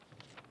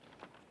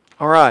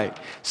All right,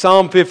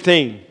 Psalm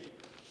 15.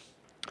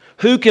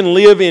 Who can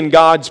live in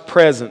God's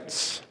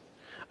presence?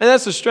 And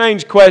that's a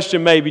strange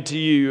question maybe to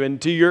you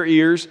and to your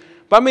ears.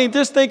 But I mean,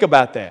 just think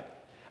about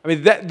that. I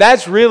mean,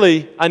 that's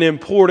really an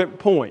important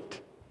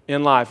point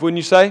in life, wouldn't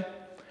you say?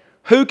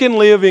 Who can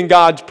live in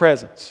God's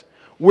presence?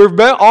 We're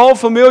all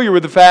familiar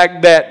with the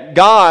fact that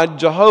God,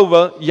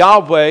 Jehovah,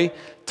 Yahweh,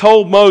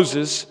 told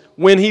Moses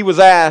when he was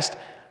asked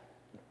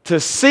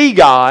to see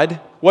God,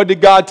 what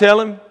did God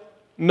tell him?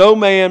 No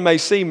man may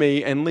see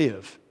me and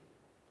live.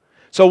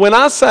 So when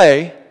I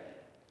say,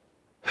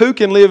 who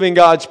can live in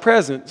God's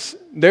presence,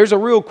 there's a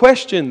real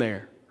question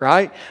there,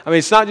 right? I mean,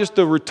 it's not just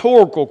a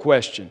rhetorical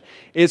question.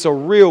 It's a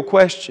real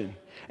question.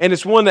 And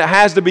it's one that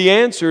has to be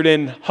answered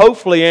and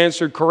hopefully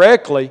answered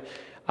correctly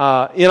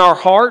in our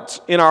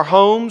hearts, in our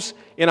homes,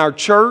 in our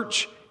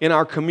church, in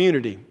our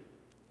community.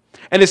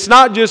 And it's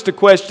not just a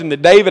question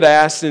that David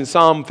asked in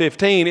Psalm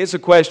 15. It's a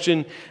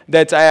question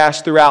that's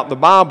asked throughout the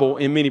Bible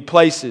in many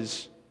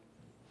places.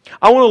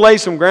 I want to lay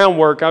some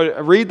groundwork. I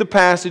read the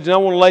passage and I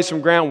want to lay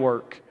some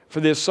groundwork for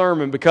this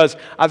sermon because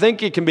I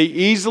think it can be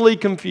easily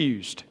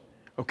confused.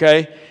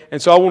 Okay? And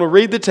so I want to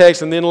read the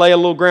text and then lay a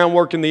little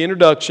groundwork in the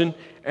introduction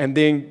and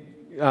then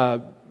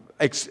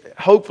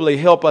hopefully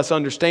help us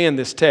understand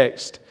this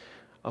text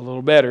a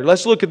little better.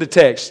 Let's look at the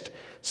text.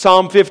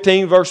 Psalm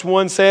 15 verse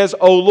 1 says,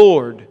 O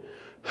Lord,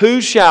 who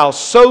shall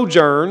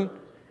sojourn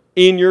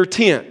in your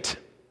tent?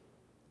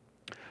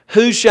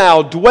 Who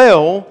shall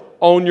dwell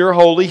on your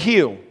holy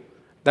hill?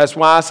 That's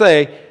why I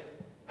say,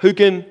 who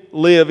can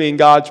live in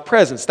God's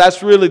presence?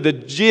 That's really the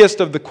gist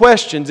of the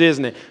questions,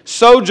 isn't it?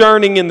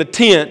 Sojourning in the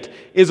tent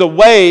is a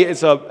way,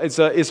 it's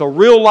a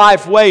real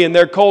life way in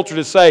their culture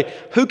to say,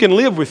 who can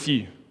live with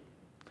you?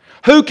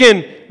 Who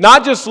can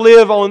not just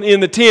live in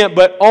the tent,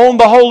 but on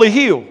the holy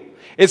hill?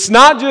 It's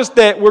not just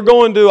that we're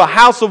going to a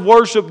house of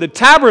worship, the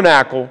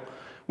tabernacle,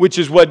 which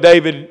is what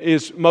David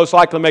is most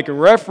likely making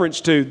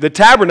reference to, the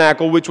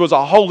tabernacle, which was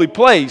a holy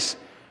place.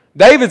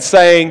 David's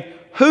saying,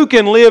 who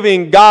can live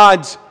in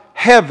God's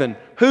heaven?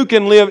 Who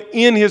can live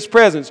in His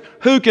presence?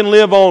 Who can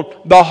live on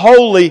the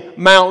holy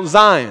Mount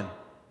Zion?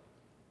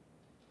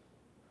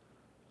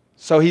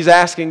 So he's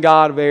asking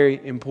God a very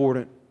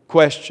important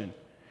question.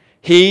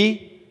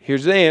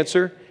 Here's the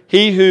answer,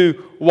 he who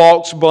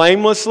walks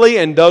blamelessly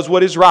and does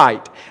what is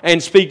right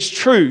and speaks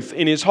truth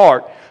in his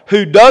heart,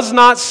 who does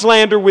not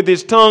slander with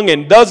his tongue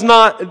and does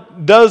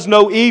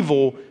no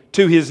evil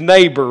to his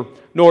neighbor,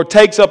 nor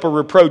takes up a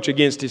reproach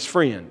against his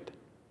friend.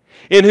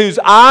 In whose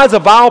eyes a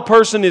vile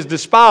person is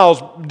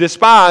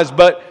despised,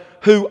 but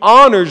who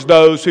honors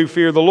those who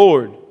fear the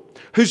Lord.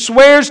 Who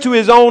swears to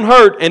his own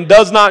hurt and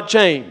does not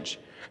change.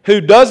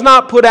 Who does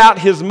not put out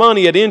his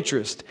money at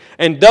interest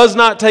and does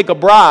not take a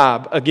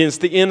bribe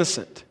against the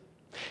innocent.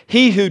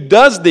 He who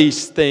does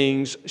these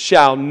things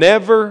shall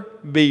never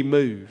be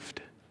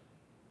moved.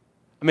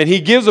 I mean, he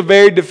gives a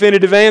very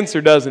definitive answer,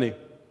 doesn't he?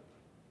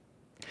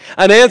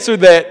 An answer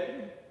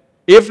that,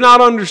 if not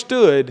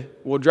understood,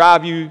 will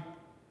drive you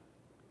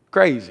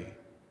crazy.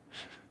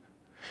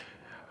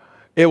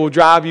 It will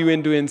drive you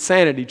into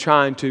insanity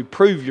trying to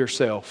prove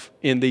yourself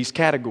in these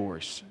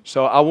categories.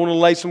 So I want to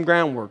lay some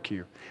groundwork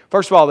here.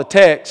 First of all, the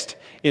text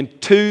in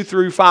 2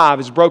 through 5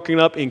 is broken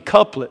up in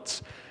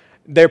couplets.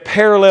 They're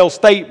parallel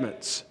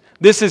statements.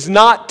 This is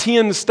not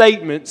 10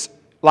 statements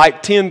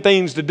like 10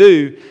 things to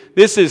do.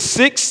 This is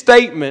 6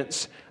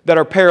 statements that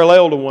are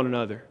parallel to one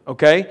another.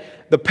 Okay?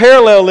 The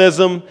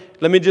parallelism,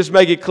 let me just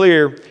make it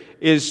clear,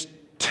 is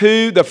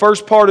the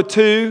first part of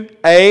 2,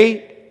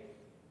 A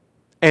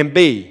and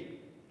B.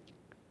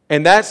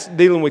 And that's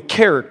dealing with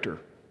character.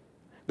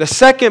 The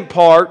second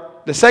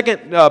part, the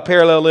second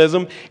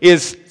parallelism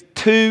is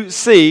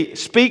 2C,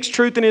 speaks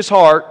truth in his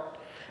heart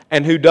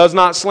and who does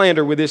not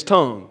slander with his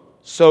tongue.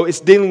 So it's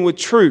dealing with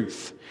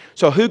truth.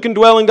 So who can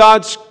dwell in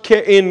God's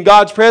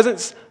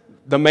presence?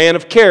 The man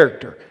of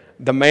character,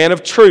 the man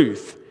of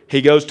truth.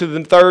 He goes to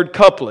the third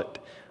couplet,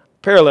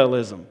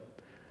 parallelism.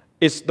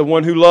 It's the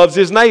one who loves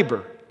his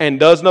neighbor and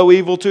does no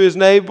evil to his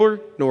neighbor,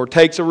 nor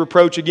takes a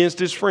reproach against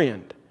his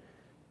friend.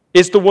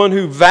 It's the one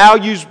who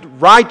values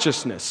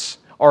righteousness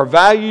or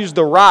values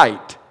the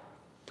right.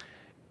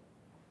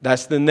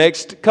 That's the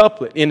next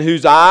couplet. In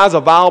whose eyes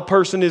a vile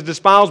person is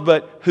despised,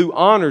 but who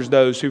honors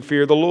those who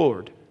fear the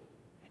Lord.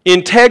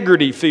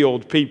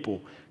 Integrity-filled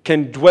people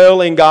can dwell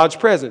in God's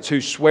presence,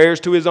 who swears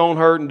to his own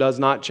hurt and does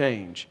not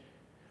change.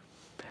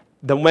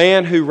 The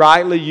man who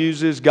rightly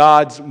uses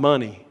God's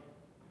money.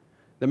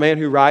 The man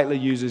who rightly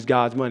uses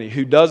God's money,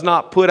 who does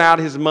not put out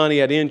his money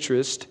at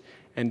interest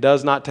and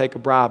does not take a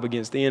bribe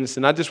against the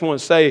innocent. I just want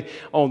to say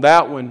on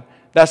that one,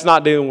 that's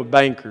not dealing with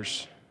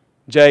bankers.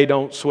 Jay,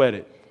 don't sweat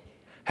it.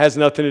 Has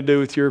nothing to do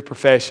with your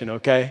profession,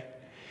 okay?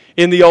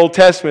 In the Old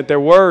Testament, there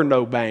were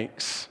no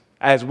banks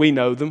as we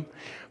know them,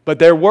 but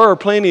there were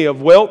plenty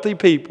of wealthy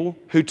people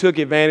who took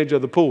advantage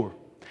of the poor.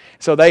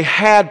 So they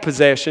had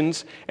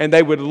possessions and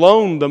they would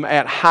loan them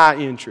at high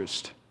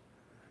interest.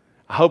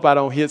 I hope I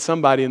don't hit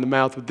somebody in the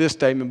mouth with this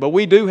statement, but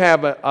we do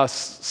have a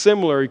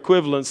similar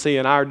equivalency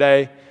in our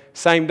day,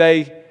 same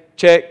day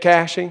check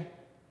cashing.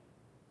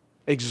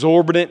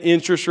 Exorbitant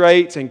interest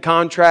rates and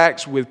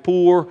contracts with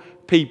poor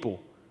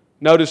people.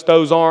 Notice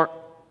those aren't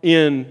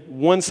in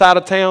one side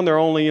of town, they're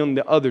only on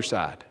the other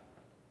side.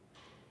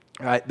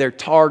 Right? They're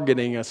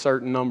targeting a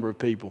certain number of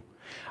people.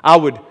 I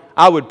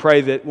would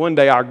pray that one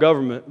day our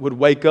government would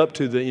wake up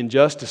to the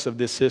injustice of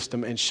this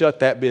system and shut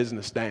that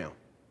business down.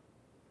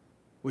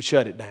 Would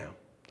shut it down.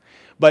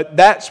 But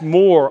that's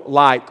more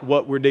like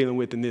what we're dealing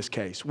with in this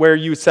case, where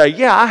you say,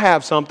 yeah, I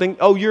have something.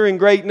 Oh, you're in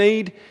great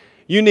need?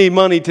 You need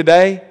money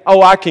today?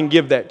 Oh, I can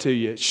give that to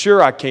you.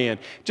 Sure, I can.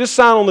 Just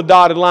sign on the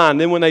dotted line.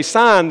 Then when they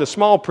sign, the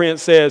small print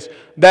says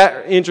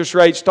that interest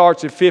rate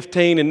starts at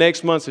 15 and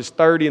next month is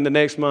 30 and the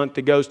next month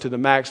it goes to the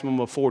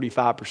maximum of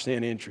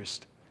 45%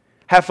 interest.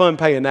 Have fun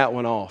paying that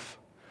one off.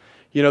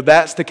 You know,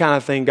 that's the kind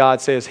of thing God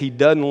says He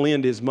doesn't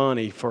lend His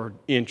money for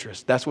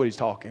interest. That's what He's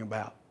talking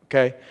about.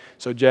 Okay?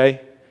 So,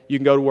 Jay, you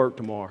can go to work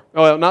tomorrow.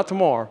 Oh, well, not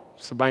tomorrow.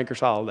 It's a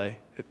banker's holiday.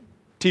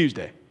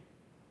 Tuesday.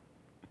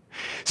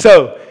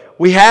 So,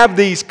 we have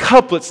these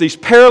couplets, these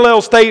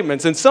parallel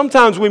statements, and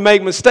sometimes we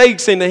make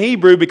mistakes in the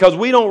Hebrew because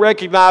we don't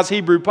recognize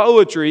Hebrew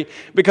poetry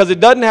because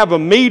it doesn't have a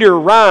meter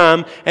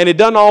rhyme and it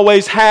doesn't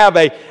always have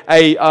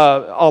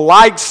a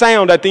like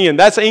sound at the end.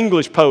 That's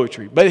English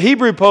poetry. But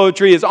Hebrew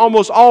poetry is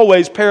almost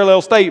always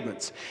parallel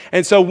statements.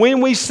 And so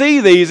when we see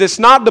these, it's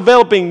not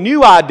developing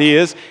new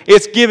ideas,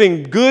 it's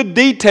giving good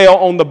detail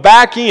on the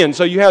back end.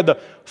 So you have the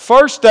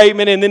first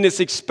statement and then it's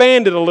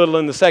expanded a little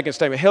in the second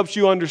statement. It helps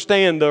you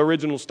understand the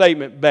original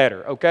statement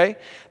better, okay?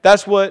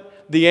 That's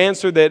what the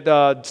answer that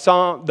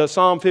the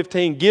Psalm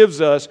 15 gives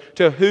us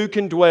to who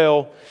can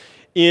dwell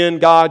in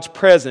God's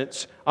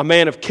presence. A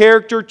man of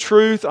character,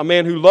 truth, a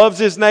man who loves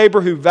his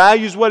neighbor, who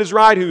values what is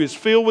right, who is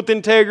filled with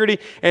integrity,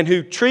 and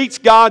who treats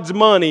God's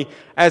money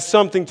as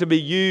something to be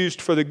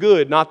used for the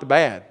good, not the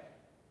bad.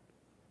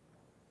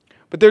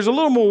 But there's a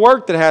little more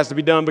work that has to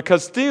be done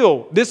because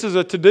still, this is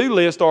a to-do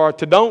list or a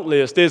to-don't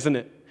list, isn't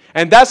it?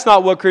 And that's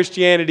not what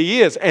Christianity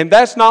is. And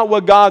that's not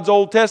what God's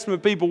Old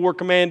Testament people were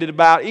commanded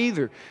about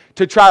either.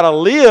 To try to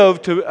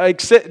live,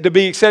 to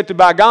be accepted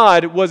by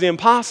God was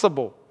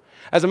impossible.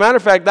 As a matter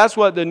of fact, that's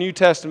what the New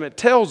Testament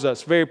tells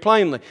us very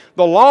plainly.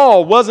 The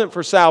law wasn't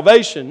for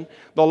salvation.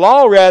 The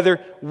law,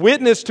 rather,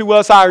 witnessed to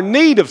us our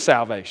need of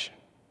salvation.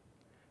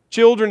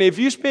 Children, if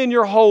you spend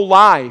your whole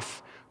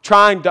life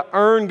trying to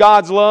earn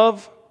God's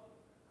love,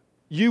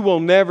 you will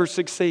never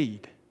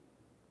succeed.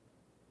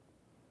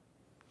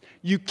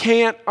 You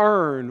can't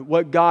earn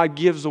what God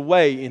gives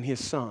away in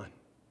His Son.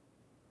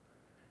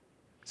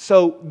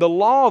 So the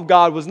law of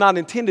God was not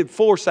intended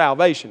for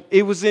salvation.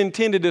 It was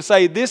intended to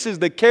say, this is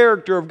the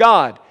character of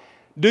God.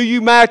 Do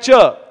you match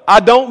up? I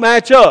don't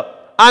match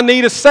up. I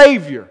need a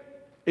Savior.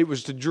 It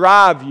was to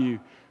drive you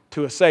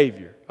to a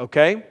Savior,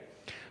 okay?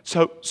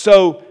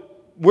 So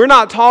we're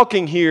not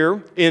talking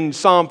here in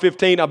Psalm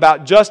 15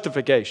 about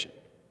justification.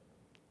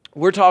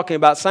 We're talking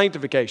about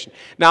sanctification.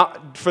 Now,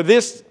 for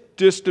this,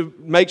 just to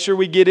make sure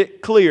we get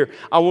it clear,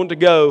 I want to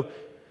go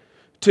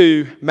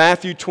to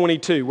Matthew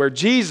 22, where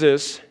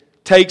Jesus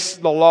takes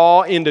the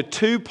law into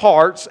two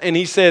parts, and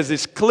He says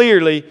it's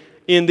clearly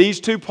in these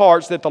two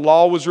parts that the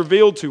law was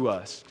revealed to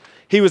us.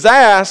 He was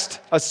asked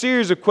a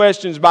series of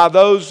questions by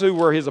those who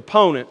were His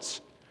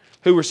opponents,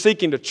 who were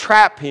seeking to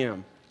trap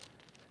Him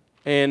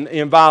and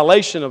in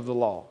violation of the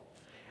law.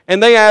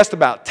 And they asked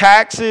about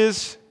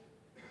taxes.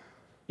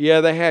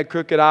 Yeah, they had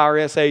crooked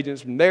IRS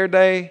agents from their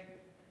day.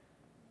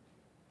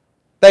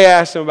 They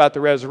asked Him about the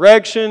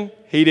resurrection.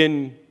 He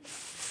didn't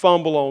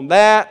fumble on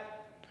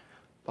that.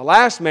 The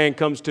last man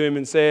comes to Him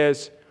and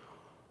says,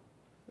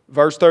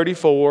 verse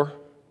 34,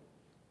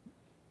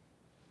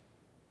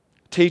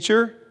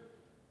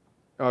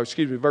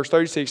 verse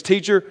 36,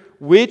 Teacher,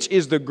 which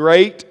is the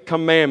great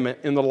commandment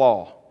in the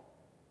law?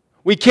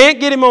 We can't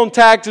get Him on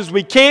taxes.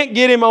 We can't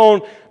get Him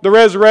on the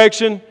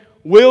resurrection.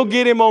 We'll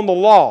get Him on the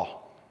law.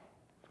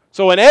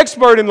 So an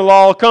expert in the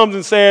law comes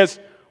and says,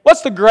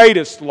 what's the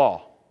greatest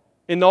law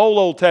in the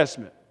Old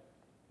Testament?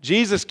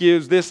 Jesus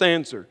gives this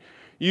answer.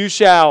 You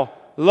shall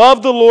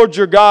love the Lord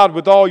your God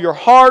with all your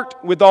heart,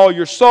 with all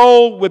your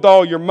soul, with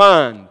all your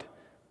mind.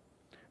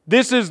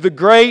 This is the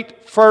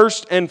great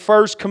first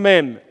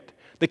commandment.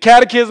 The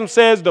Catechism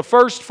says the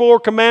first 4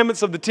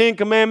 commandments of the 10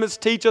 commandments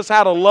teach us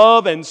how to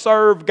love and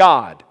serve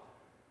God.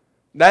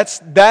 That's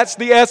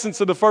the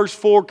essence of the first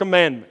 4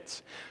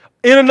 commandments.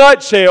 In a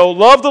nutshell,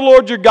 love the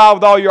Lord your God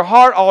with all your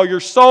heart, all your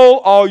soul,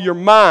 all your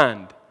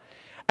mind.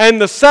 And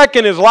the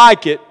second is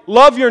like it.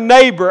 Love your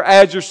neighbor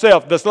as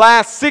yourself. The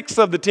last 6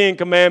 of the 10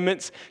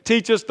 commandments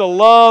teach us to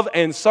love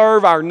and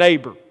serve our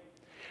neighbor.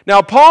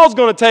 Now, Paul's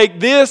going to take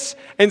this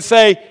and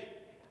say,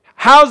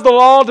 how's the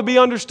law to be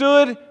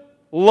understood?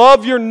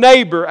 Love your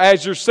neighbor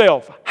as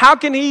yourself. How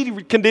can he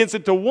condense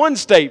it to one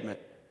statement?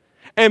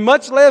 And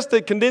much less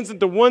to condense it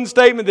to one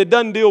statement that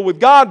doesn't deal with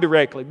God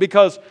directly.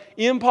 Because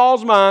in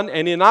Paul's mind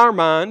and in our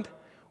mind,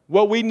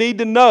 what we need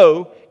to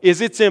know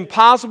is it's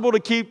impossible to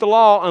keep the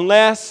law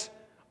unless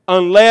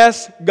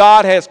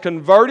God has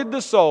converted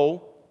the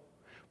soul,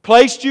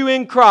 placed you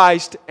in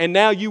Christ, and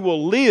now you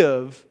will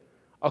live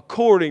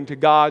according to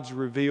God's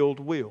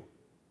revealed will.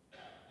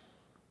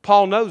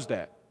 Paul knows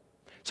that.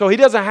 So he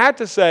doesn't have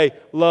to say,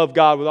 love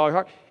God with all your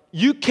heart.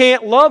 You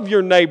can't love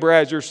your neighbor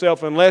as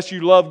yourself unless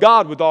you love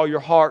God with all your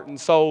heart and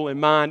soul and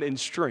mind and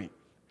strength.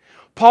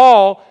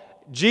 Paul,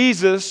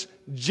 Jesus,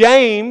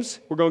 James,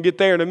 we're going to get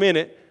there in a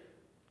minute,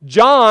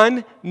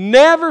 John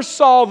never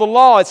saw the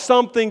law as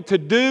something to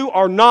do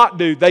or not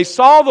do. They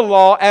saw the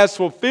law as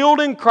fulfilled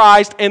in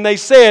Christ, and they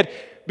said,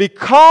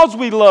 because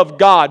we love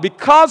God,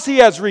 because He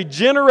has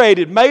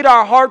regenerated, made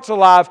our hearts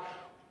alive,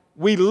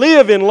 we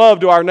live in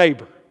love to our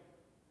neighbor.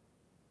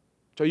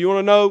 So you want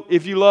to know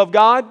if you love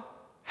God?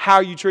 How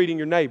are you treating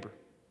your neighbor?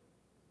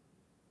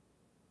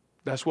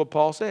 That's what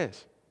Paul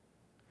says.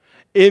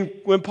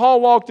 When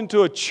Paul walked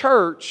into a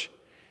church,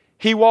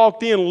 he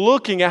walked in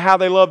looking at how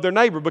they love their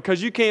neighbor,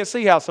 because you can't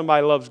see how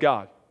somebody loves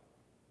God.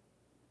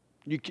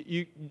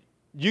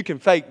 You can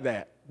fake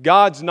that.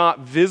 God's not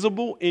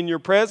visible in your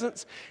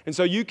presence, and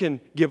so you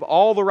can give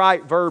all the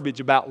right verbiage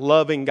about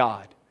loving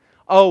God.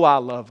 Oh, I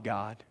love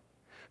God.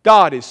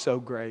 God is so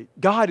great.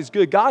 God is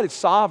good. God is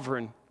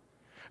sovereign.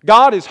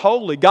 God is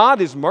holy.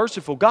 God is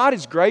merciful. God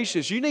is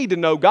gracious. You need to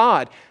know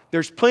God.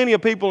 There's plenty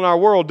of people in our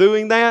world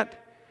doing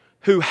that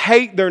who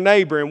hate their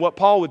neighbor, and what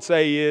Paul would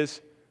say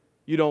is,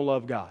 you don't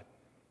love God.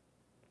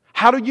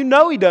 How do you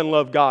know he doesn't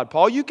love God,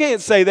 Paul? You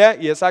can't say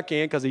that. Yes, I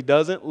can, because he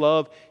doesn't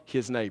love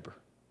his neighbor.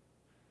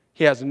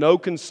 He has no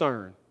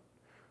concern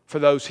for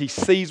those he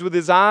sees with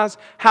his eyes.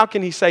 How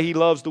can he say he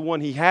loves the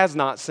one he has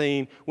not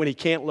seen when he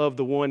can't love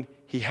the one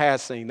he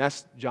has seen?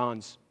 That's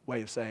John's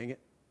way of saying it.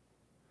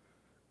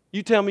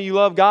 You tell me you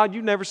love God,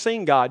 you've never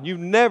seen God. You've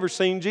never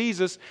seen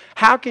Jesus.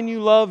 How can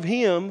you love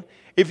Him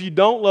if you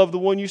don't love the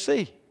one you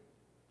see?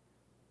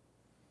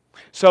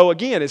 So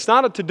again, it's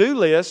not a to-do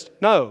list.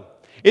 No,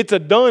 it's a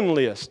done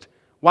list.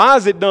 Why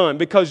is it done?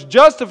 Because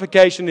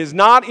justification is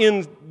not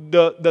in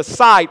the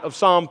sight of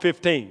Psalm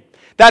 15.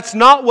 That's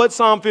not what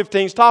Psalm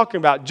 15 is talking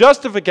about.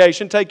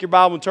 Justification, take your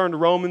Bible and turn to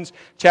Romans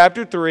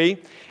chapter 3,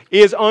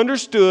 is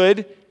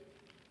understood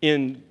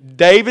in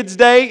David's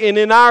day and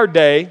in our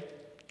day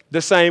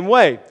the same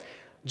way.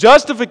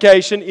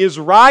 Justification is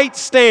right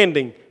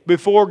standing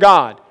before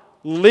God.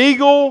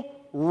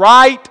 Legal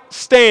right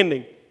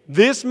standing.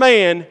 This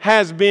man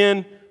has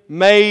been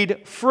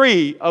made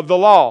free of the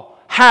law.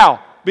 How?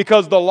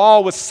 Because the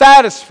law was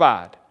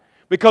satisfied.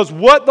 Because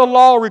what the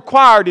law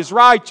required is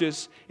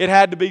righteous, it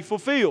had to be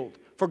fulfilled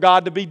for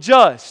God to be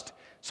just.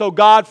 So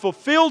God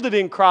fulfilled it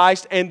in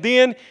Christ, and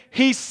then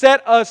He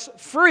set us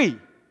free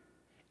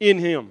in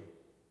Him.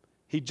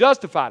 He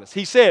justified us.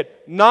 He said,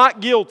 not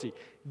guilty.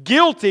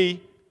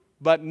 Guilty,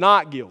 but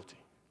not guilty.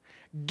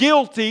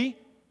 Guilty,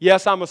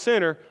 yes, I'm a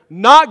sinner.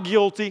 Not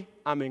guilty,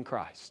 I'm in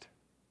Christ.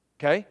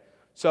 Okay?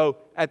 So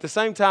at the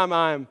same time,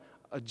 I am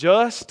a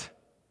just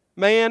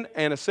man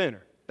and a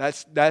sinner.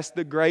 That's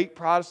the great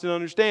Protestant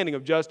understanding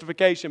of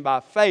justification by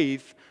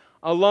faith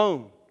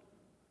alone.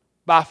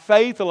 By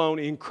faith alone,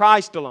 in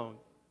Christ alone.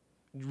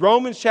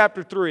 Romans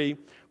chapter 3,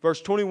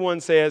 verse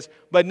 21 says,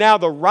 but now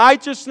the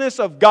righteousness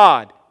of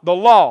God, the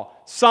law,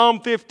 Psalm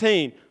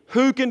 15,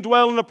 who can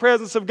dwell in the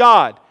presence of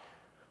God?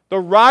 The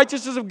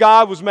righteousness of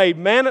God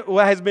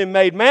has been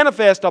made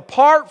manifest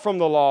apart from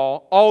the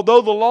law,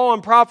 although the law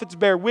and prophets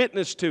bear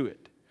witness to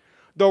it.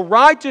 The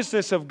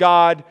righteousness of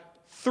God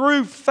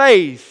through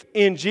faith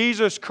in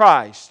Jesus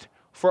Christ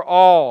for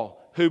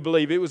all who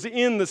believe. It was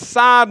in the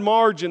side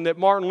margin that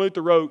Martin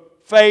Luther wrote,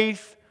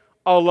 faith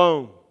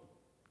alone,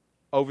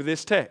 over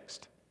this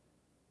text.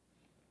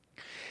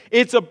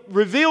 It's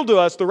revealed to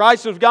us the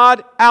righteousness of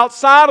God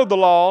outside of the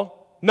law,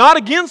 not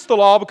against the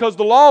law, because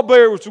the law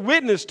bears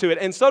witness to it,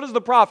 and so does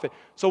the prophet.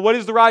 So what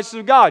is the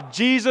righteousness of God?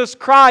 Jesus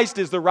Christ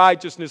is the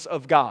righteousness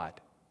of God.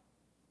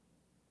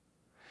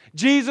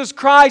 Jesus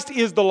Christ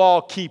is the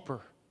law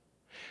keeper.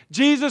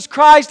 Jesus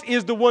Christ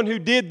is the one who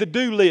did the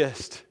do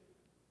list,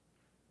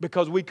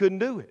 because we couldn't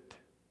do it.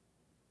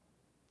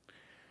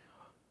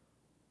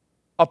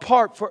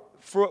 Apart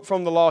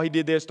from the law, He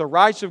did this. The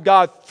righteousness of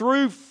God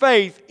through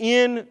faith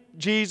in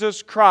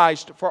Jesus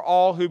Christ for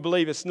all who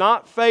believe. It's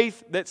not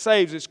faith that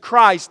saves. It's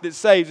Christ that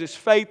saves. It's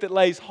faith that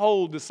lays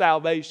hold to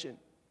salvation.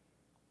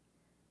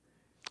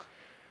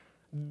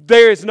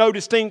 There is no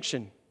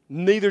distinction.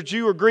 Neither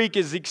Jew or Greek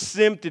is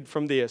exempted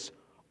from this.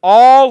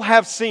 All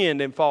have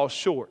sinned and fall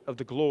short of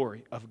the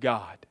glory of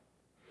God.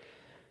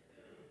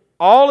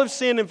 All have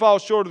sinned and fall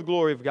short of the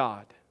glory of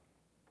God,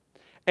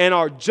 and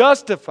are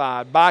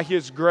justified by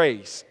His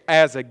grace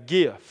as a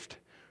gift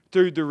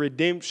through the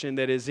redemption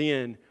that is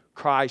in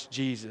Christ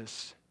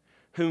Jesus,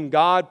 whom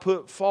God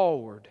put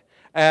forward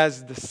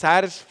as the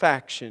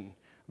satisfaction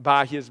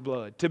by His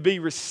blood, to be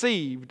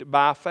received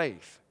by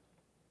faith.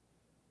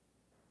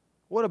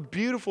 What a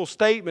beautiful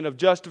statement of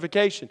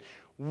justification.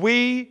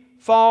 We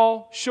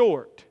fall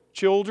short.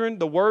 Children,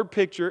 the word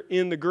picture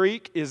in the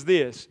Greek is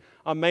this.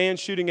 A man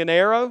shooting an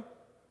arrow,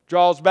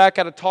 draws back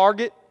at a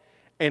target,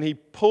 and he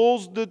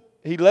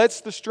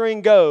lets the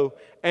string go,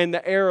 and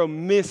the arrow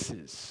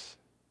misses.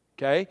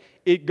 Okay?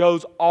 It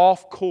goes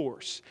off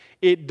course.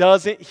 It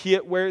doesn't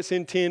hit where it's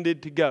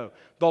intended to go.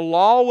 The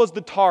law was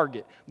the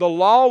target. The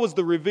law was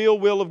the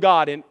revealed will of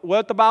God. And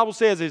what the Bible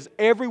says is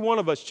every one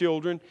of us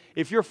children,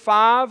 if you're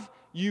 5,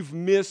 you've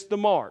missed the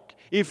mark.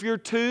 If you're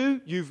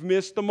 2, you've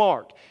missed the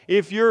mark.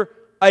 If you're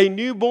a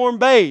newborn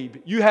babe,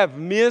 you have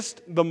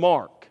missed the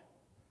mark.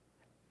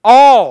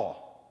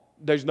 All,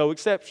 there's no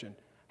exception,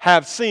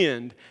 have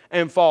sinned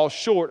and fall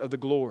short of the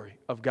glory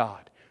of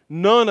God.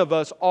 None of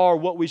us are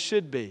what we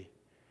should be.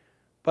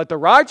 But the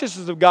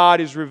righteousness of God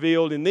is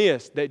revealed in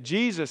this, that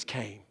Jesus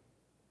came.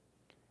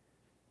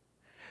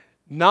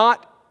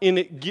 Not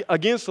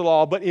against the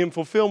law, but in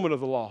fulfillment of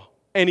the law.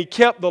 And He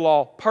kept the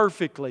law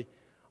perfectly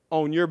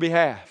on your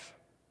behalf.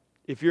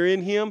 If you're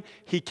in Him,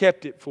 He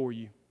kept it for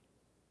you.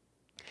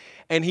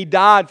 And He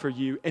died for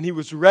you, and He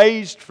was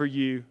raised for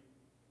you,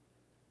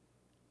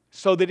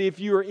 so that if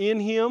you are in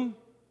Him,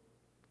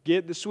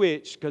 get the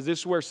switch, because this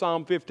is where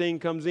Psalm 15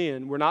 comes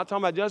in. We're not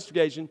talking about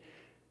justification,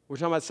 we're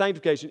talking about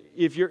sanctification.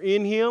 If you're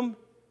in Him,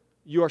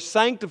 you are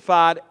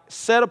sanctified,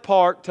 set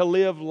apart to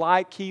live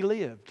like He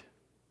lived.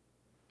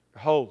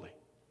 You're holy.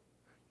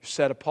 You're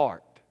set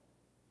apart.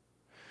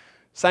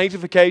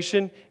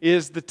 Sanctification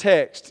is the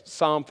text,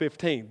 Psalm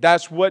 15.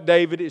 That's what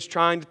David is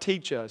trying to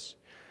teach us.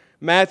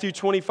 Matthew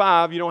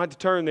 25, you don't have to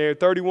turn there,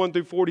 31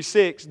 through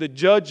 46, the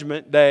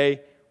judgment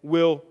day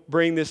will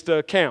bring this to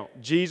account.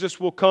 Jesus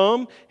will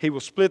come. He will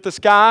split the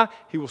sky.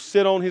 He will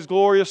sit on His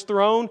glorious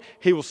throne.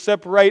 He will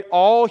separate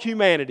all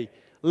humanity,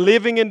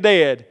 living and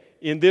dead,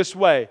 in this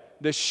way.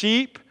 The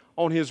sheep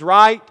on His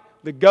right,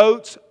 the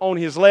goats on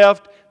His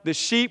left. The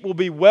sheep will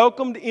be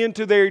welcomed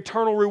into their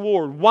eternal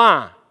reward.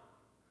 Why?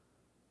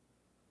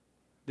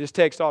 This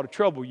text ought to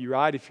trouble you,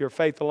 right? If you're a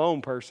faith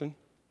alone person.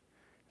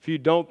 If you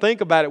don't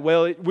think about it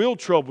well, it will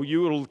trouble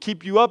you. It will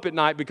keep you up at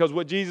night, because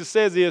what Jesus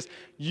says is,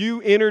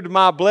 you entered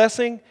my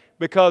blessing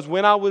because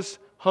when I was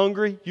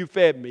hungry, you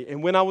fed me.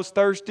 And when I was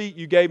thirsty,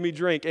 you gave me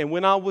drink. And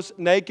when I was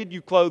naked, you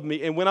clothed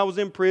me. And when I was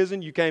in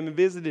prison, you came and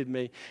visited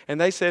me.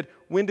 And they said,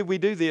 when did we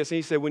do this? And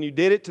He said, when you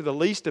did it to the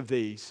least of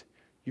these,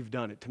 you've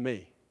done it to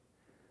me.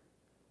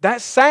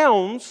 That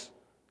sounds,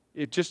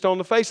 it just on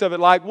the face of it,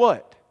 like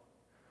what?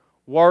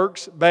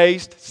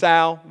 Works-based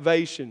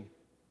salvation.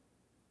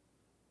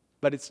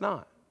 But it's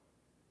not.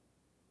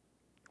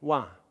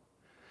 Why?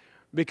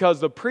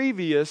 Because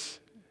previously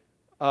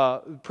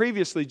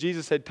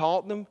Jesus had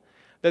taught them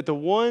that the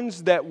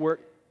ones that were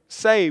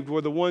saved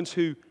were the ones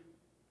who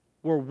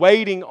were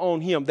waiting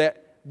on Him.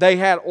 That they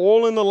had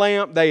oil in the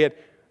lamp, they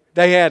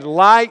had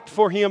light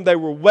for Him, they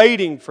were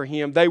waiting for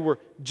Him, they were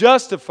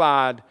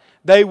justified,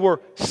 they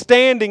were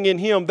standing in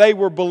Him, they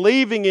were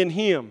believing in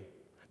Him,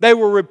 they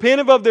were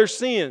repentant of their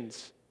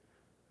sins.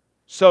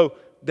 So,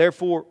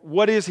 therefore,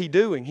 what is He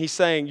doing? He's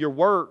saying your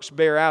works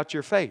bear out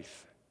your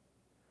faith.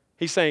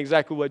 He's saying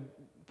exactly what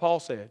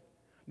Paul said.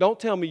 Don't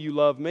tell me you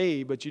love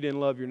me, but you didn't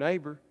love your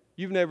neighbor.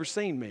 You've never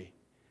seen me.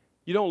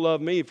 You don't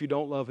love me if you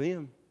don't love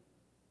Him.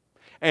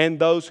 And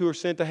those who are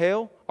sent to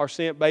hell are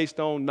sent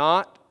based on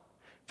not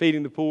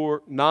feeding the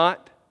poor,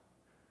 not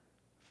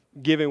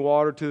giving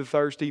water to the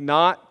thirsty,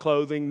 not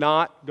clothing,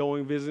 not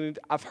going visiting.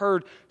 I've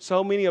heard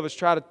so many of us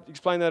try to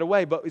explain that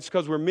away, but it's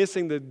because we're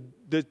missing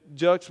the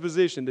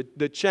juxtaposition,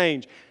 the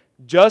change.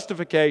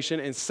 Justification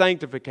and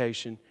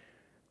sanctification,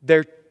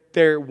 they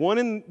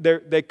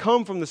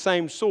come from the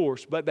same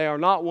source, but they are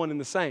not one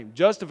and the same.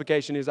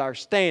 Justification is our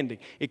standing.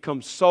 It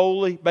comes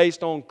solely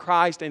based on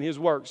Christ and His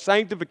work.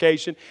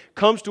 Sanctification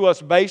comes to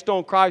us based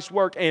on Christ's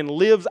work and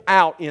lives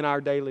out in our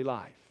daily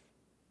life.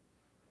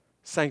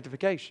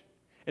 Sanctification.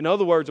 In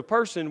other words, a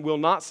person will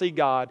not see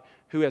God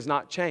who has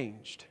not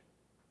changed.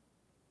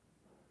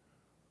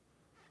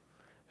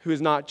 Who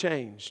has not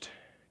changed.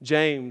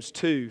 James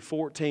 2,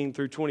 14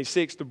 through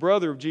 26, the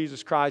brother of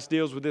Jesus Christ,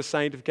 deals with this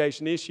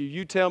sanctification issue.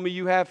 You tell me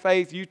you have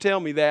faith, you tell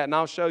me that, and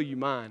I'll show you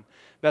mine.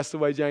 That's the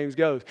way James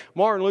goes.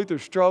 Martin Luther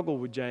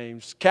struggled with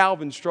James.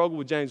 Calvin struggled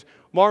with James.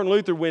 Martin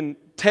Luther, when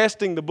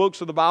testing the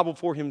books of the Bible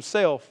for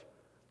himself,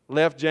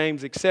 left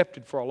James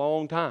accepted for a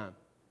long time.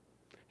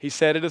 He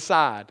set it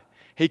aside.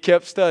 He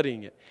kept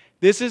studying it.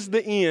 This is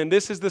the end.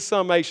 This is the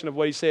summation of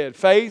what he said.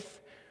 Faith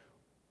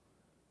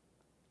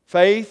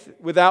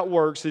without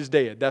works is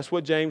dead. That's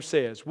what James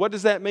says. What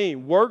does that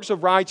mean? Works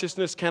of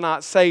righteousness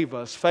cannot save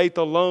us. Faith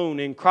alone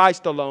in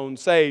Christ alone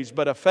saves.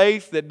 But a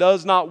faith that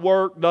does not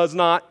work does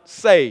not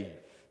save.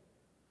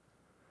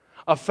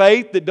 A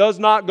faith that does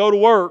not go to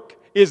work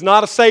is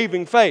not a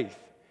saving faith.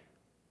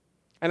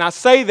 And I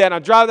say that and I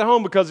drive that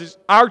home because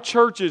our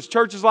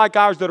churches like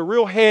ours that are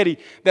real heady,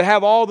 that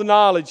have all the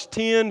knowledge,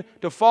 tend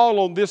to fall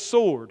on this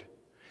sword.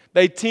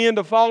 They tend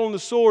to fall on the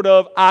sword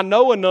of, I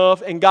know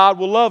enough and God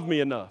will love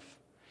me enough.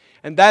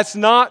 And that's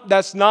not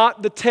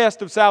the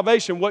test of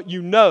salvation, what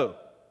you know.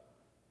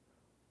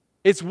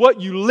 It's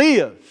what you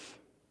live.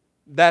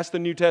 That's the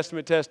New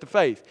Testament test of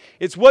faith.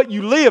 It's what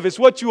you live. It's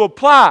what you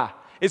apply.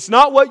 It's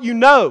not what you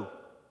know.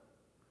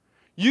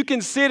 You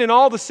can sit in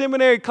all the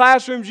seminary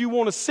classrooms you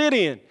want to sit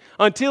in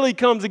until He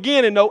comes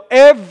again and know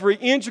every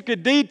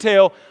intricate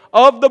detail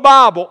of the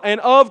Bible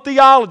and of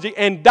theology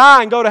and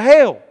die and go to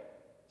hell.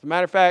 As a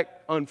matter of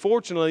fact,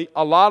 unfortunately,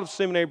 a lot of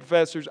seminary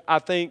professors, I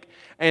think,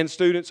 and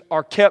students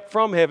are kept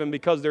from heaven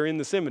because they're in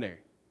the seminary.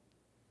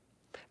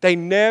 They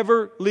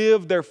never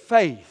live their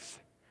faith.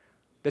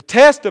 The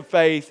test of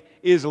faith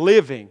is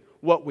living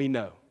what we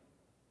know.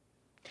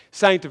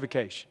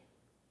 Sanctification.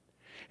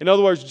 In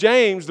other words,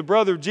 James, the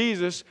brother of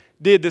Jesus,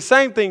 did the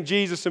same thing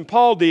Jesus and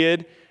Paul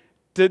did.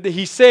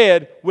 He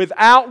said,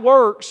 without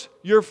works,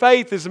 your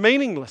faith is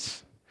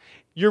meaningless.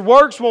 Your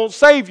works won't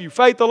save you.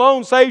 Faith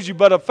alone saves you.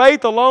 But a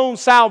faith alone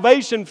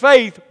salvation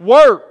faith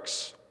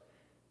works.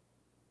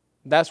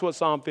 That's what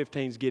Psalm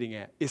 15 is getting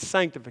at, is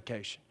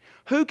sanctification.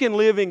 Who can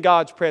live in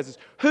God's presence?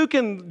 Who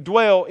can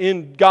dwell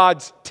in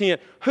God's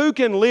tent? Who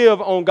can live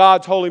on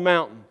God's holy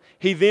mountain?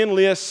 He then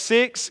lists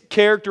 6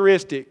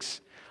 characteristics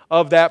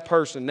of that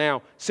person.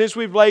 Now, since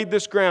we've laid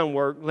this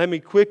groundwork, let me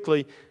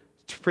quickly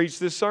preach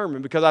this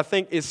sermon because I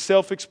think it's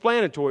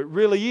self-explanatory. It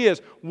really is.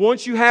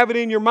 Once you have it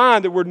in your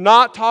mind that we're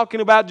not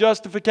talking about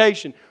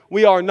justification,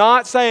 we are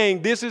not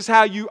saying this is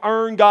how you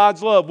earn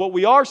God's love. What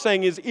we are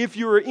saying is if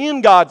you're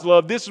in God's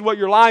love, this is what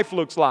your life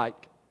looks like.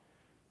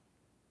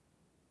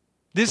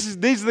 These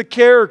are the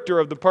character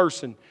of the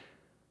person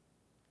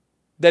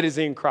that is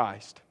in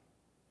Christ.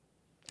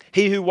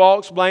 He who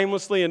walks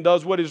blamelessly and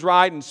does what is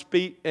right and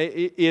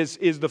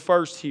is the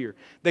first here.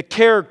 The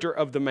character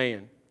of the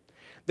man.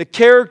 The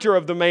character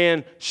of the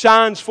man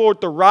shines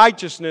forth the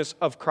righteousness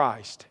of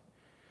Christ.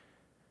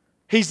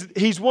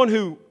 He's one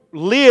who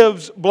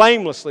lives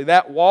blamelessly.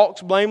 That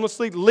walks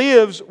blamelessly,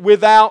 lives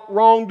without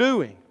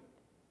wrongdoing.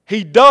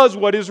 He does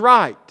what is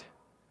right.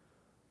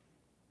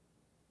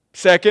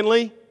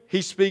 Secondly,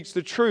 he speaks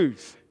the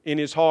truth in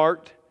his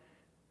heart.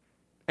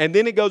 And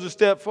then it goes a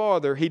step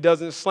farther. He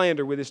doesn't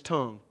slander with his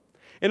tongue.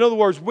 In other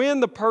words, when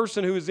the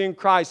person who is in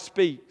Christ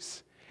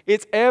speaks,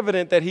 it's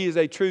evident that he is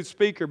a truth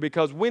speaker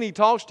because when he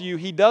talks to you,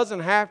 he doesn't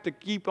have to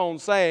keep on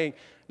saying,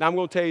 now I'm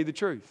going to tell you the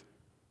truth.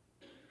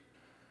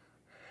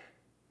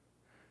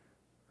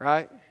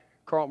 Right?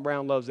 Carlton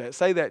Brown loves that.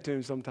 Say that to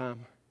him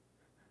sometime.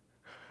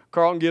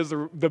 Carlton gives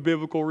the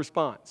biblical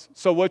response.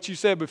 So what you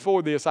said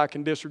before this, I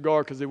can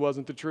disregard because it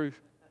wasn't the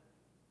truth.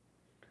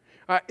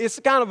 All right, it's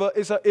kind of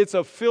it's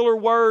a filler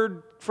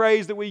word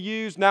phrase that we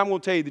use. Now I'm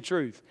going to tell you the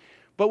truth.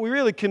 But we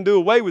really can do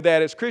away with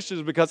that as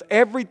Christians because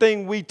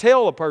everything we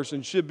tell a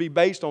person should be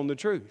based on the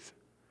truth.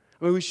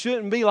 I mean, we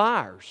shouldn't be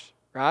liars,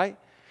 right?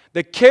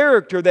 The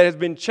character that has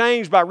been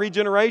changed by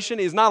regeneration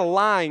is not a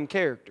lying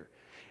character.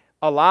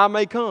 A lie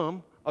may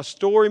come, a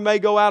story may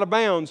go out of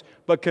bounds,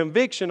 but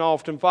conviction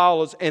often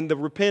follows and the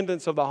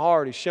repentance of the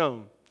heart is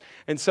shown.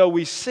 And so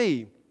we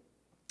see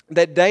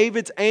that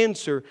David's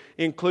answer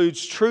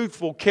includes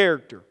truthful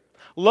character.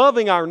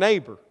 Loving our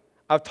neighbor.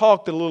 I've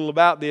talked a little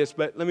about this,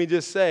 but let me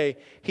just say,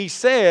 he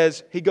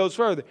goes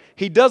further.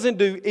 He doesn't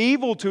do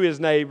evil to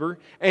his neighbor,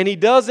 and he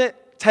doesn't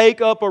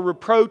take up a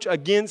reproach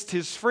against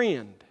his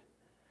friend.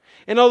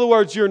 In other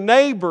words, your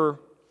neighbor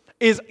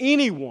is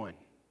anyone,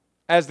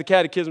 as the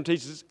Catechism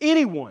teaches us,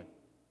 anyone.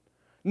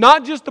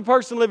 Not just the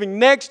person living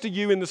next to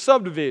you in the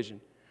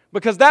subdivision,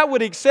 because that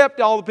would accept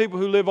all the people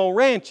who live on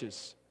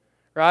ranches,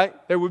 right?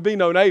 There would be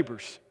no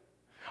neighbors.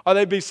 Or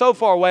they'd be so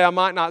far away I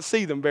might not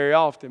see them very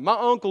often. My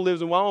uncle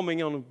lives in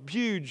Wyoming on a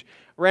huge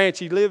ranch.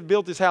 He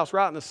built his house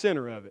right in the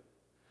center of it.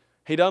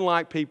 He doesn't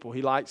like people.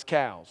 He likes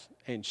cows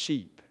and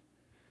sheep.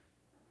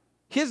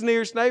 His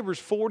nearest neighbor is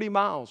 40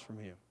 miles from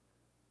him.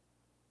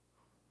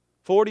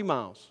 40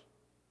 miles.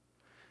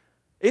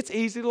 It's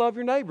easy to love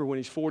your neighbor when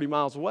he's 40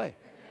 miles away.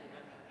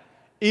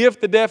 If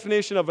the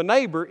definition of a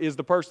neighbor is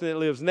the person that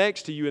lives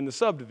next to you in the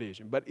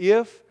subdivision. But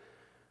if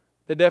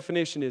the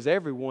definition is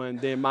everyone,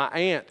 then my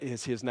aunt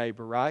is his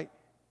neighbor, right?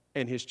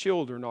 And his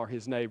children are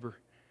his neighbor.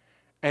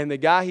 And the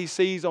guy he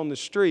sees on the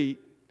street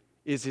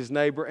is his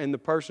neighbor, and the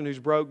person who's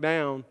broke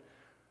down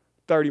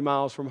 30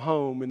 miles from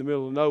home in the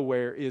middle of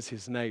nowhere is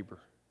his neighbor.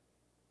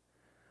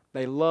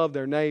 They love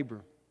their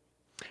neighbor.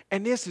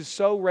 And this is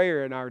so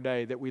rare in our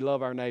day that we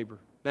love our neighbor.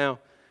 Now,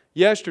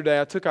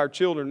 yesterday I took our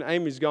children.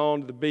 Amy's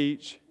gone to the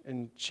beach,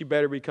 and she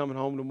better be coming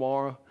home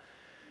tomorrow.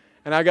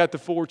 And I got the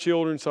 4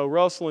 children, so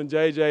Russell and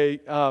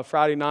JJ,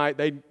 Friday night,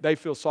 they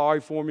feel sorry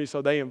for me, so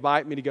they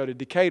invite me to go to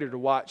Decatur to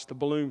watch the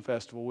balloon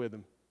festival with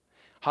them.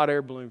 Hot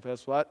air balloon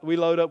festival. We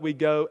load up, we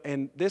go,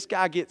 and this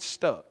guy gets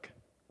stuck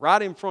right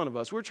in front of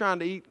us. We're trying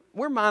to eat.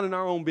 We're minding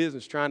our own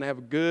business, trying to have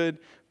a good,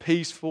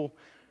 peaceful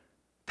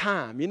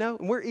time,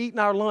 And we're eating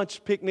our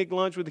lunch, picnic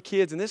lunch with the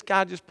kids, and this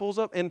guy just pulls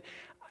up, and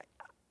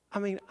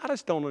I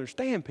just don't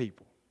understand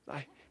people.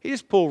 He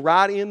just pulled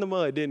right in the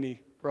mud, didn't he,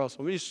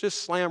 Russell? He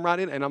just slammed right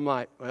in, and I'm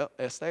like, well,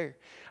 that's there.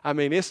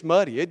 It's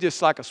muddy. It's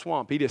just like a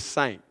swamp. He just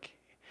sank.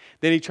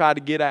 Then he tried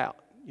to get out,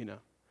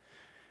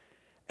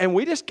 And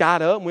we just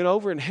got up and went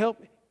over and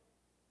helped.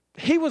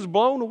 He was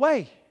blown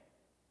away.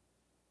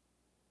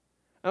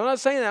 I'm not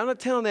saying that. I'm not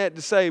telling that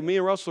to say me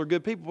and Russell are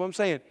good people. But I'm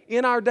saying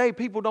in our day,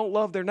 people don't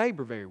love their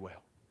neighbor very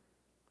well.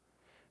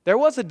 There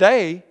was a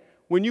day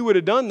when you would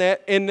have done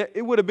that, and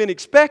it would have been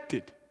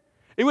expected.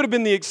 It would have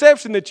been the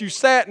exception that you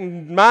sat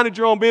and minded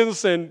your own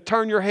business and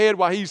turned your head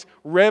while he's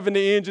revving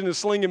the engine and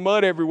slinging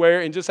mud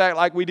everywhere and just act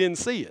like we didn't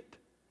see it.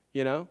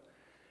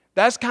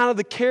 That's kind of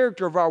the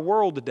character of our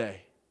world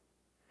today.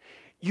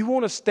 You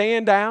want to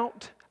stand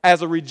out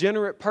as a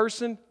regenerate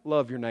person?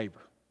 Love your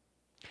neighbor.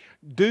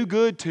 Do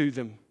good to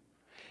them.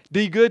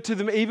 Be good to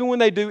them even when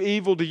they do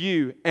evil to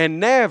you, and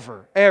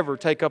never, ever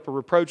take up a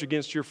reproach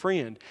against your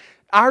friend.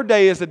 Our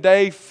day is a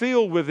day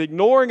filled with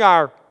ignoring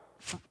our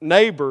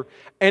neighbor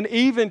and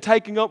even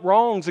taking up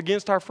wrongs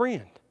against our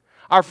friend.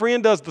 Our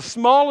friend does the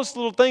smallest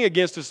little thing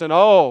against us and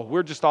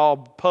we're just all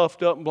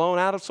puffed up and blown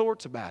out of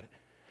sorts about it.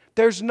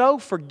 There's no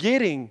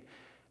forgetting.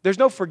 There's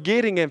no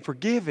forgetting and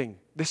forgiving.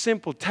 The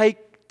simple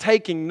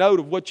taking note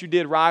of what you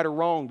did right or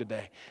wrong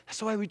today. That's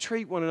the way we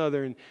treat one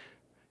another. And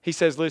he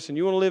says, listen,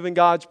 you want to live in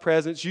God's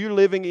presence, you're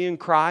living in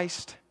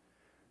Christ,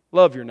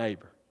 love your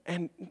neighbor.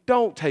 And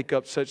don't take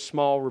up such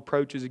small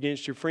reproaches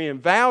against your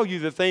friend. Value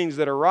the things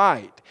that are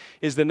right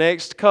is the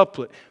next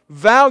couplet.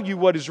 Value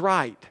what is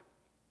right.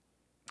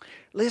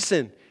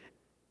 Listen,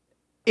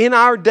 in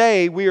our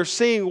day, we are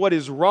seeing what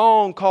is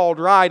wrong called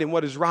right and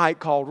what is right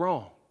called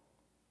wrong.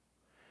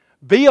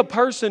 Be a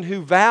person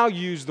who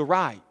values the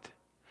right,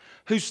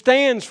 who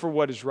stands for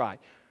what is right,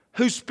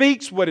 who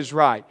speaks what is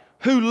right,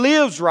 who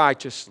lives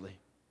righteously.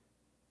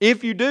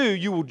 If you do,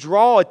 you will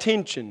draw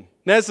attention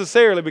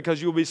necessarily because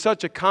you will be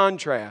such a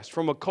contrast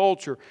from a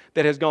culture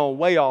that has gone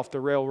way off the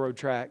railroad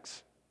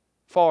tracks,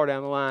 far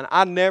down the line.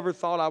 I never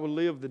thought I would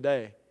live the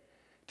day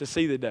to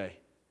see the day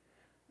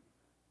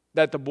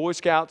that the Boy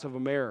Scouts of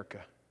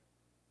America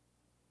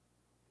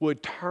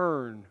would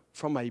turn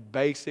from a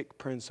basic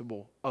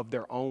principle of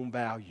their own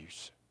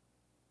values.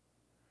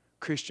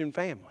 Christian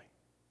family.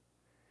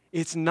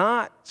 It's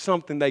not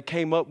something they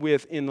came up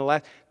with in the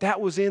last, that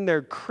was in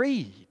their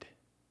creed.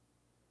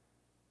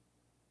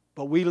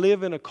 But we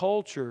live in a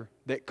culture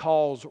that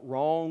calls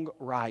wrong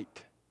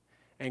right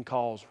and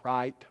calls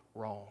right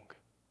wrong.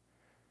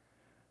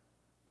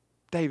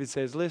 David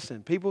says,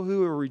 listen, people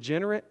who are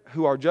regenerate,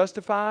 who are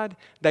justified,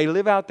 they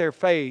live out their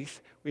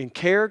faith in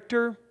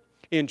character,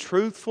 in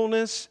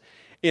truthfulness,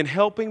 in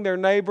helping their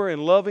neighbor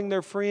and loving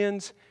their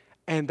friends,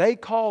 and they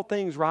call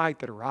things right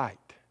that are right.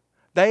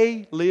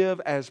 They live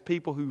as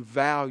people who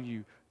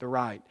value the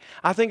right.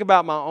 I think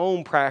about my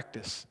own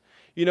practice.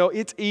 You know,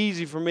 it's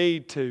easy for me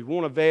to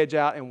want to veg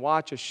out and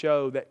watch a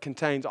show that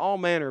contains all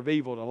manner of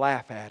evil to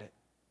laugh at it.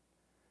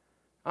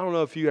 I don't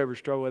know if you ever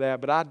struggle with that,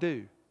 but I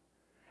do.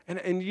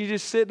 And you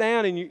just sit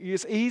down and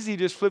it's easy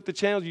to just flip the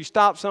channels. You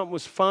stop something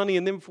was funny,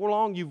 and then before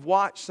long you've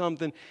watched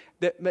something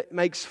that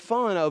makes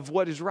fun of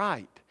what is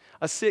right.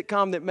 A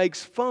sitcom that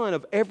makes fun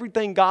of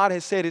everything God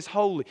has said is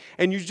holy.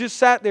 And you just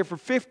sat there for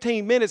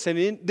 15 minutes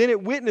and then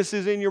it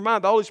witnesses in your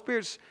mind. The Holy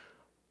Spirit's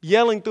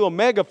yelling through a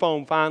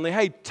megaphone finally,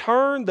 hey,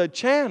 turn the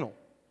channel.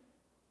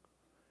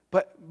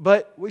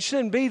 But we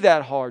shouldn't be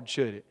that hard,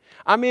 should it?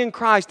 I'm in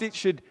Christ. It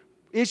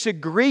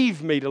should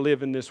grieve me to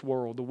live in this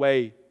world the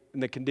way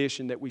and the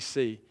condition that we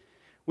see.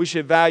 We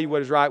should value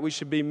what is right. We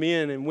should be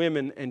men and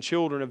women and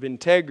children of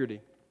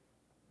integrity.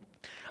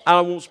 I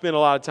won't spend a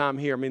lot of time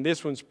here. I mean,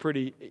 this one's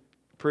pretty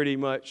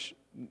much,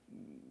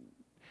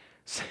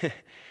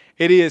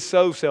 it is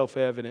so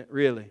self-evident,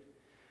 really.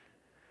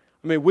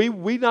 I mean,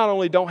 we not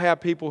only don't have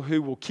people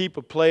who will keep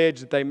a pledge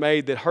that they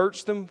made that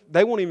hurts them,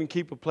 they won't even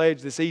keep a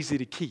pledge that's easy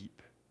to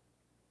keep.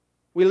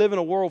 We live in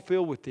a world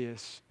filled with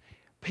this.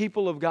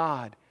 People of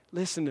God,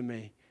 listen to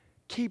me.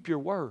 Keep your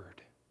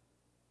word.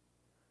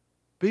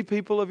 Be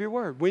people of your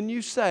word. When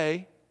you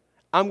say,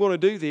 I'm going to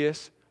do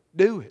this,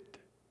 do it.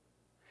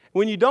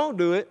 When you don't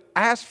do it,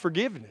 ask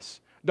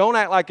forgiveness. Don't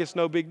act like it's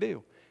no big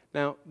deal.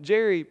 Now,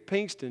 Jerry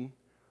Pinkston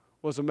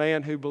was a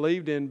man who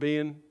believed in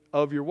being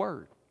of your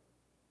word.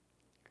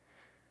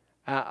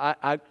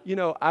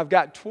 I've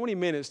got 20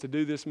 minutes to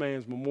do this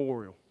man's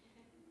memorial.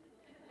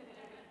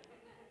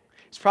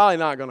 It's probably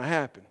not going to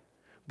happen.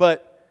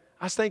 But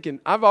I was thinking,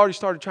 I've already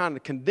started trying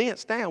to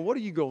condense down. What are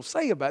you going to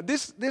say about it?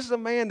 This is a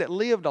man that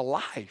lived a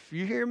life.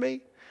 You hear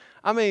me?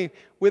 I mean,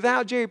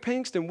 without Jerry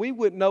Pinkston, we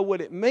wouldn't know what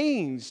it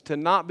means to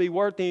not be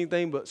worth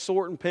anything but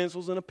sorting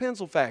pencils in a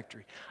pencil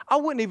factory. I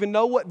wouldn't even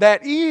know what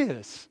that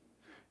is.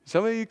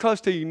 Some of you close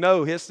to you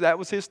know that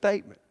was his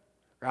statement,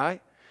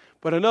 right?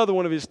 But another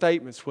one of his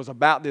statements was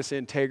about this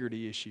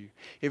integrity issue.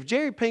 If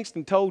Jerry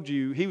Pinkston told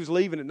you he was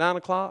leaving at 9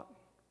 o'clock,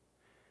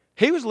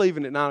 he was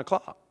leaving at 9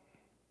 o'clock.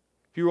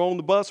 If you were on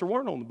the bus or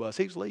weren't on the bus,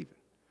 he was leaving.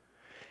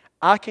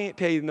 I can't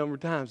tell you the number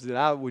of times that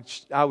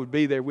I would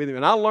be there with him.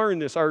 And I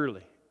learned this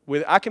early.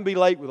 I can be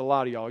late with a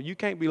lot of y'all. You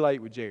can't be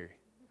late with Jerry.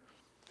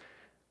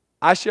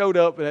 I showed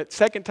up, and that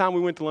second time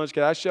we went to lunch,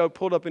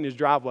 pulled up in his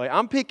driveway.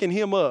 I'm picking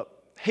him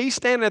up. He's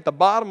standing at the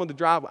bottom of the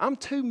driveway. I'm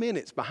 2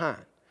 minutes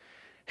behind.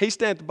 He's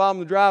standing at the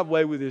bottom of the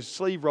driveway with his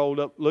sleeve rolled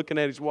up, looking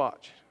at his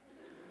watch.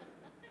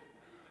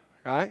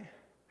 Right?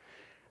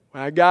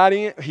 When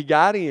he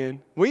got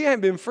in. We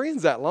hadn't been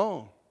friends that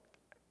long.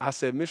 I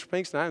said, Mr.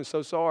 Pinkston, I'm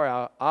so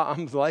sorry.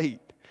 I'm late.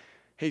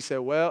 He said,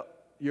 well,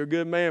 you're a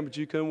good man, but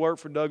you couldn't work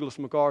for Douglas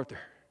MacArthur.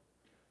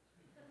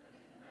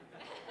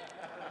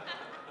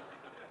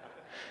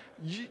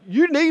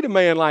 You need a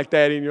man like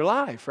that in your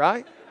life,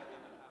 right?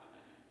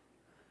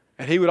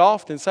 And he would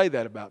often say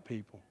that about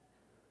people.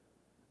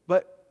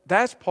 But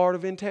that's part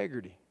of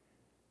integrity.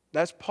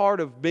 That's part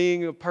of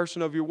being a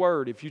person of your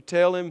word. If you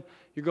tell him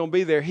you're going to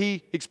be there,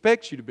 he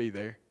expects you to be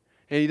there.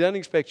 And He doesn't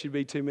expect you to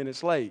be 2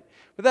 minutes late.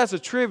 But that's a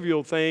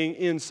trivial thing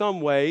in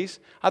some ways.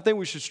 I think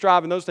we should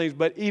strive in those things,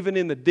 but even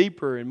in the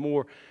deeper and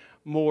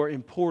more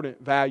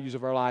important values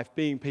of our life,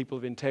 being people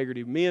of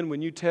integrity. Men,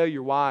 when you tell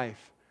your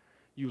wife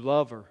you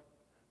love her,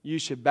 you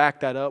should back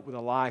that up with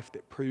a life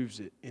that proves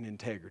it in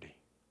integrity.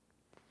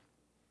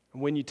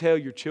 And when you tell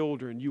your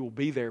children you will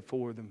be there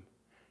for them,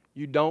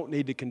 you don't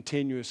need to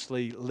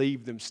continuously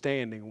leave them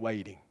standing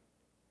waiting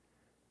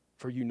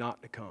for you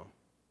not to come.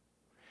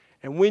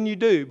 And when you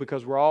do,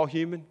 because we're all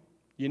human,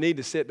 you need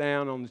to sit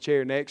down on the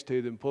chair next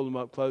to them, pull them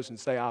up close and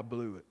say, I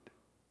blew it.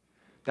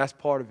 That's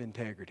part of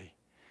integrity.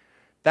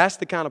 That's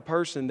the kind of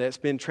person that's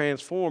been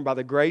transformed by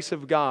the grace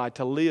of God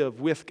to live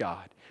with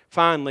God.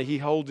 Finally, he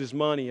holds his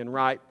money in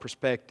right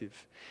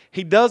perspective.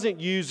 He doesn't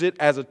use it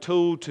as a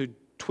tool to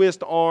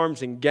twist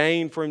arms and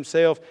gain for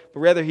himself, but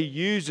rather he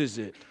uses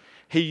it.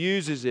 He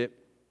uses it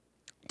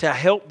to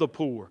help the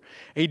poor.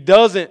 He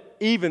doesn't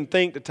even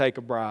think to take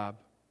a bribe.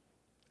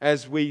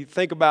 As we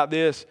think about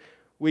this,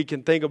 we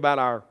can think about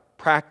our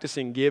practice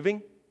in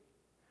giving.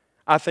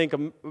 I think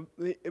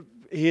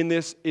in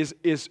this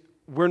is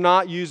we're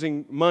not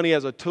using money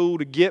as a tool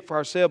to get for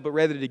ourselves, but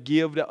rather to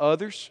give to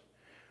others.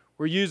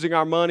 We're using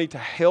our money to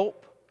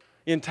help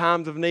in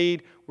times of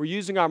need. We're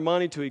using our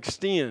money to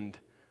extend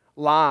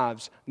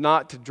lives,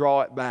 not to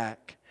draw it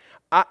back.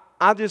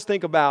 I just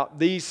think about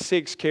these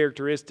 6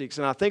 characteristics,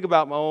 and I think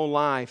about my own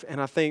life,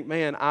 and I think,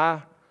 man,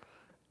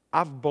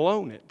 I've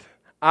blown it.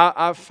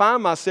 I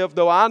find myself,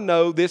 though I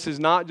know this is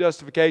not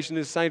justification,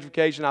 this is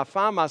sanctification, I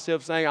find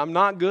myself saying I'm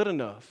not good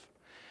enough.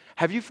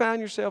 Have you found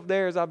yourself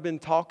there as I've been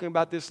talking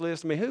about this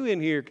list? I mean, who in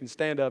here can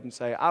stand up and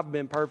say, I've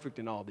been perfect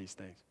in all these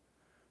things?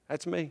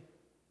 That's me.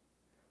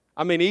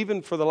 I mean,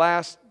 even for the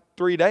last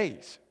 3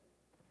 days,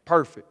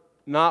 perfect.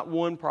 Not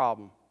one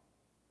problem.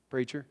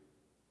 Preacher?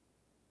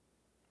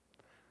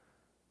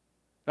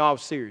 No, I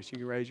was serious. You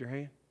can raise your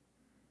hand.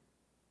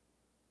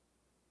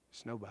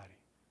 It's nobody.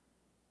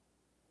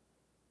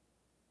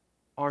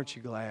 Aren't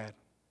you glad?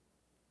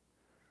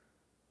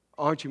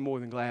 Aren't you more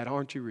than glad?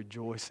 Aren't you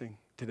rejoicing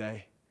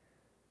today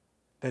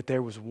that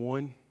there was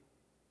one,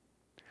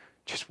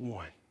 just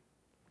one,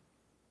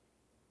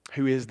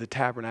 who is the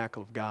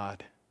tabernacle of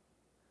God,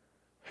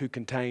 who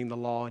contained the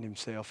law in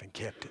himself and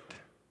kept it?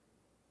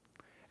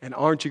 And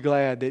aren't you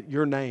glad that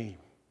your name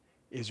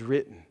is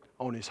written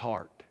on his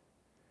heart,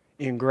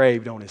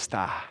 engraved on his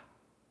thigh?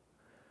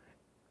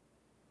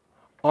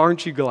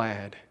 Aren't you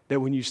glad that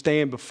when you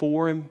stand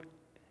before him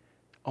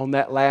on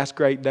that last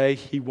great day,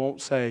 he won't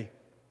say,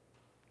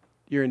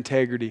 your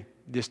integrity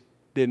just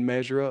didn't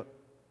measure up?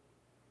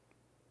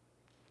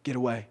 Get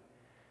away.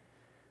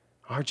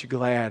 Aren't you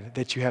glad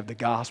that you have the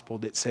gospel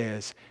that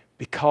says,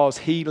 because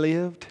he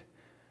lived,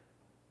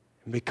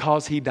 and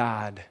because he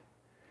died,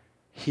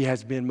 he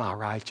has been my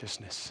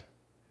righteousness.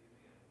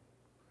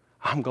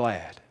 I'm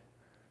glad.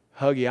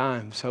 Huggy, I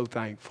am so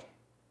thankful.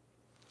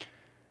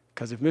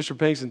 Because if Mr.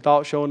 Pinkston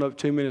thought showing up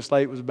 2 minutes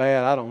late was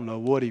bad, I don't know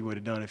what he would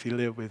have done if he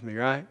lived with me,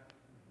 right?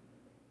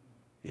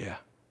 Yeah.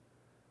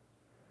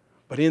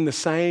 But in the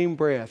same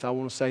breath, I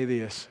want to say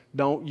this.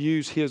 Don't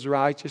use his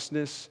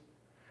righteousness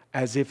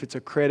as if it's a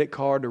credit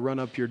card to run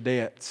up your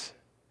debts.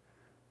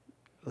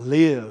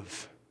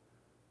 Live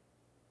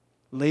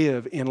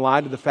in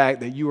light of the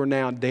fact that you are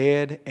now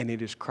dead and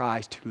it is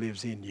Christ who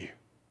lives in you.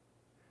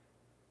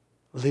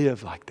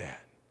 Live like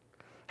that.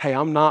 Hey,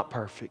 I'm not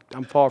perfect.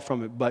 I'm far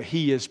from it, but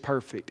he is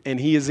perfect and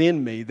he is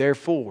in me.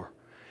 Therefore,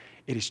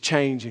 it is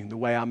changing the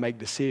way I make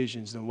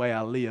decisions, the way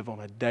I live on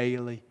a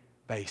daily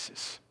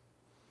basis.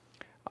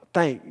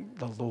 Thank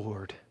the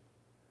Lord.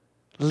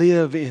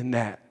 Live in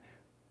that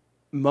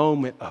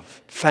moment of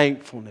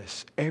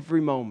thankfulness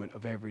every moment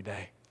of every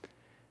day.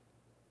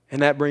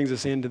 And that brings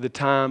us into the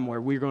time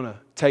where we're going to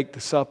take the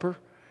supper.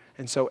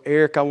 And so,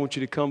 Eric, I want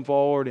you to come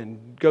forward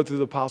and go through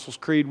the Apostles'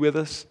 Creed with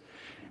us.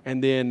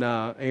 And then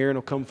Aaron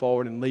will come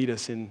forward and lead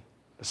us in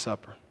the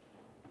supper.